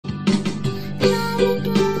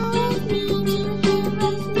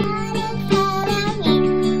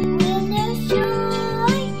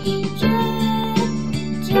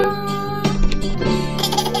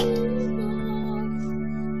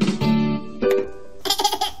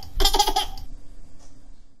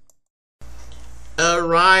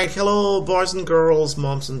Alright, hello boys and girls,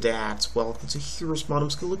 moms and dads. Welcome to HeroesMart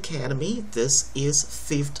Homeschool Academy. This is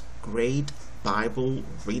 5th grade Bible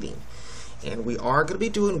reading. And we are going to be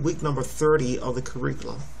doing week number 30 of the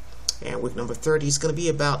curriculum. And week number 30 is going to be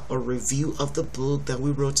about a review of the book that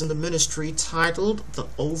we wrote in the ministry titled The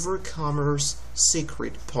Overcomer's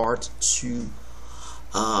Secret Part 2.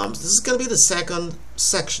 This is going to be the second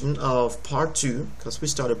section of part 2 because we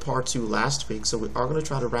started part 2 last week, so we are going to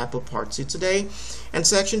try to wrap up part 2 today. And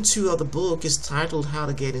section 2 of the book is titled How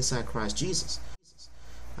to Get Inside Christ Jesus.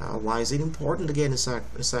 Why is it important to get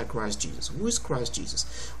inside Christ Jesus? Who is Christ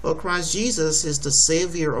Jesus? Well, Christ Jesus is the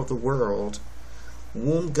Savior of the world,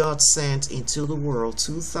 whom God sent into the world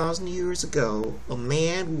 2,000 years ago, a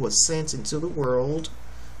man who was sent into the world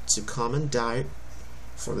to come and die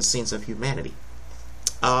for the sins of humanity.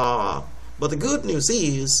 But the good news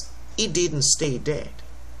is he didn't stay dead.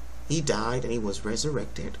 He died and he was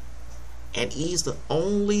resurrected, and he's the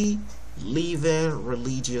only living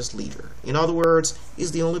religious leader. In other words,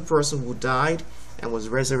 he's the only person who died and was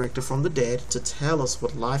resurrected from the dead to tell us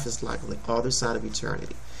what life is like on the other side of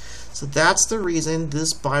eternity. So that's the reason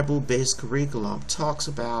this Bible-based curriculum talks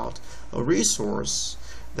about a resource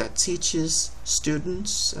that teaches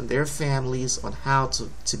students and their families on how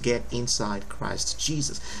to get inside Christ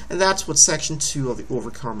Jesus. And that's what section 2 of the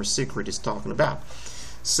Overcomer's Secret is talking about.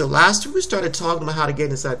 So last week we started talking about how to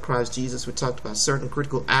get inside Christ Jesus. We talked about certain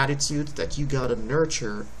critical attitudes that you got to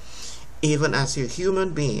nurture even as a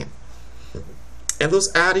human being. And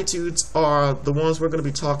those attitudes are the ones we're going to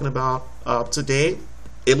be talking about today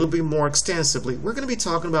a little bit more extensively. We're going to be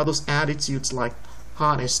talking about those attitudes like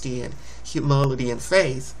honesty and humility and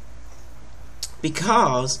faith,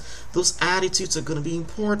 because those attitudes are going to be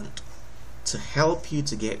important to help you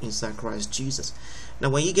to get inside Christ Jesus. Now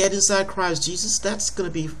when you get inside Christ Jesus, that's going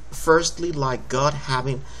to be firstly like God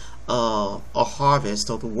having a harvest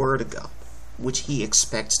of the Word of God, which He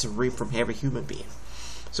expects to reap from every human being.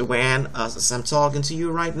 So when, as I'm talking to you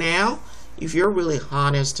right now, if you're really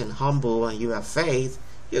honest and humble and you have faith,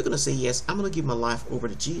 you're going to say, yes, I'm going to give my life over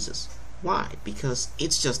to Jesus. Why? Because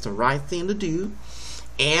it's just the right thing to do,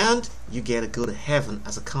 and you get to go to heaven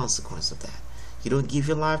as a consequence of that. You don't give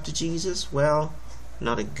your life to Jesus? Well,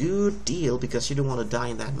 not a good deal, because you don't want to die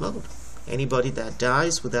in that mode. Anybody that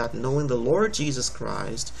dies without knowing the Lord Jesus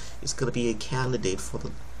Christ is going to be a candidate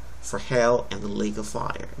for hell and the lake of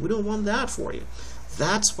fire. We don't want that for you.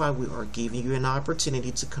 That's why we are giving you an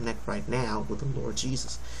opportunity to connect right now with the Lord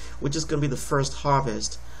Jesus, which is going to be the first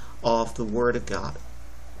harvest of the Word of God.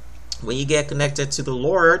 When you get connected to the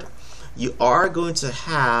Lord, you are going to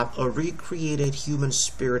have a recreated human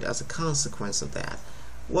spirit as a consequence of that.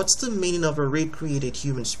 What's the meaning of a recreated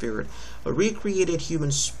human spirit? A recreated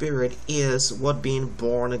human spirit is what being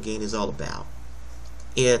born again is all about.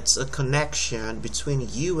 It's a connection between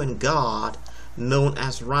you and God known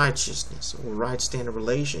as righteousness or right standing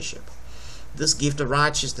relationship. This gift of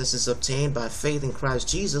righteousness is obtained by faith in Christ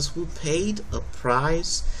Jesus, who paid a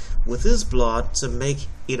price with His blood to make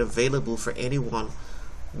it available for anyone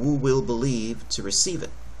who will believe to receive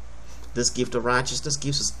it. This gift of righteousness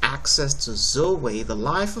gives us access to Zoe, the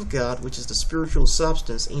life of God, which is the spiritual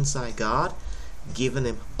substance inside God, giving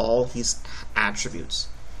Him all His attributes.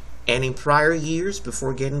 And in prior years,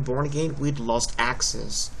 before getting born again, we'd lost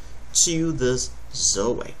access to this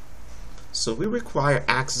Zoe. So we require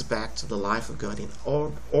access back to the life of God in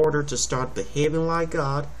order to start behaving like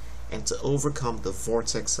God and to overcome the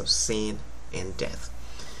vortex of sin and death.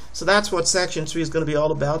 So that's what section 3 is going to be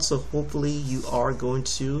all about. So hopefully you are going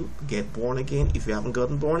to get born again if you haven't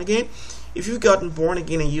gotten born again. If you've gotten born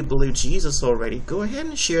again and you believe Jesus already, go ahead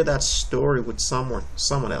and share that story with someone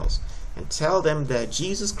else, and tell them that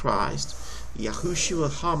Jesus Christ, Yahushua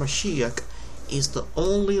HaMashiach, is the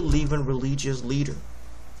only living religious leader,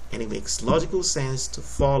 and it makes logical sense to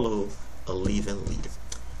follow a living leader.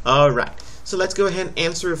 Alright, so let's go ahead and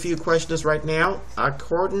answer a few questions right now.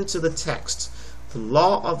 According to the text, the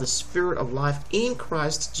law of the Spirit of life in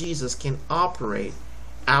Christ Jesus can operate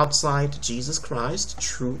outside Jesus Christ.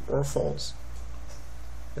 True or false?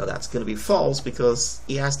 Now that's going to be false, because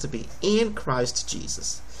it has to be in Christ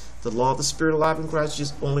Jesus. The law of the Spirit of life in Christ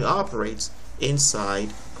Jesus only operates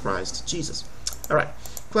inside Christ Jesus. Alright,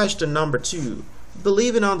 question number 2.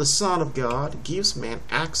 Believing on the Son of God gives man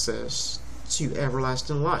access to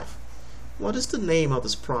everlasting life. What is the name of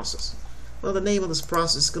this process? Well, the name of this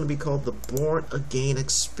process is going to be called the born again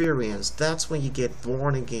experience. That's when you get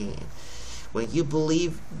born again. When you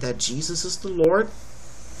believe that Jesus is the Lord,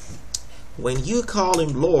 when you call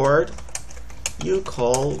Him Lord, you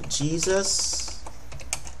call Jesus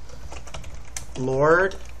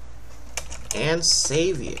Lord and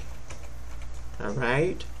Savior.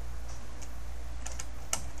 Alright?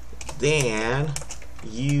 Then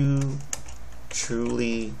you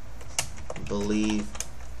truly believe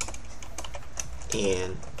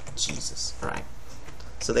in Jesus. Alright.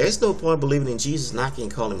 So there's no point believing in Jesus and I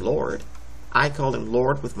can't call him Lord. I call him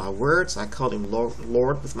Lord with my words. I call him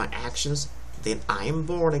Lord with my actions. Then I am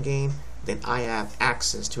born again. Then I have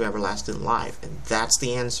access to everlasting life. And that's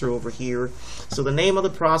the answer over here. So the name of the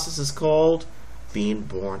process is called being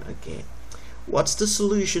born again. What's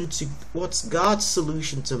God's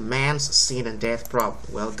solution to man's sin and death problem?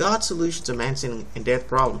 Well, God's solution to man's sin and death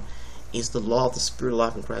problem is the law of the Spirit of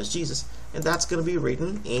life in Christ Jesus. And that's going to be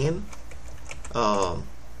written in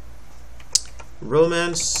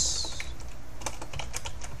Romans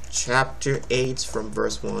chapter 8 from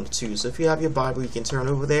verse 1 to 2. So if you have your Bible, you can turn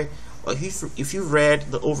over there. Or if you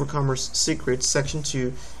read the Overcomer's Secret section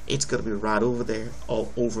 2, it's going to be right over there,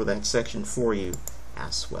 all over that section for you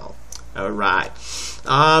as well. Alright.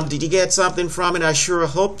 Did you get something from it? I sure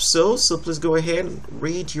hope so. So please go ahead and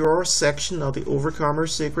read your section of the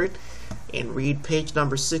Overcomer's Secret and read page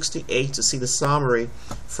number 68 to see the summary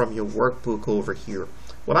from your workbook over here.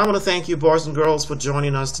 Well, I want to thank you, boys and girls, for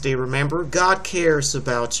joining us today. Remember, God cares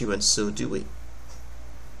about you, and so do we.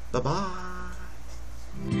 Bye-bye.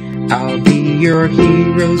 I'll be your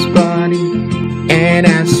hero's buddy, and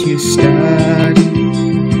as you study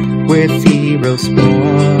with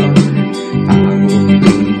HeroesMart, I will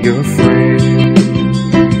be your friend.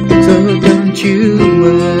 So don't you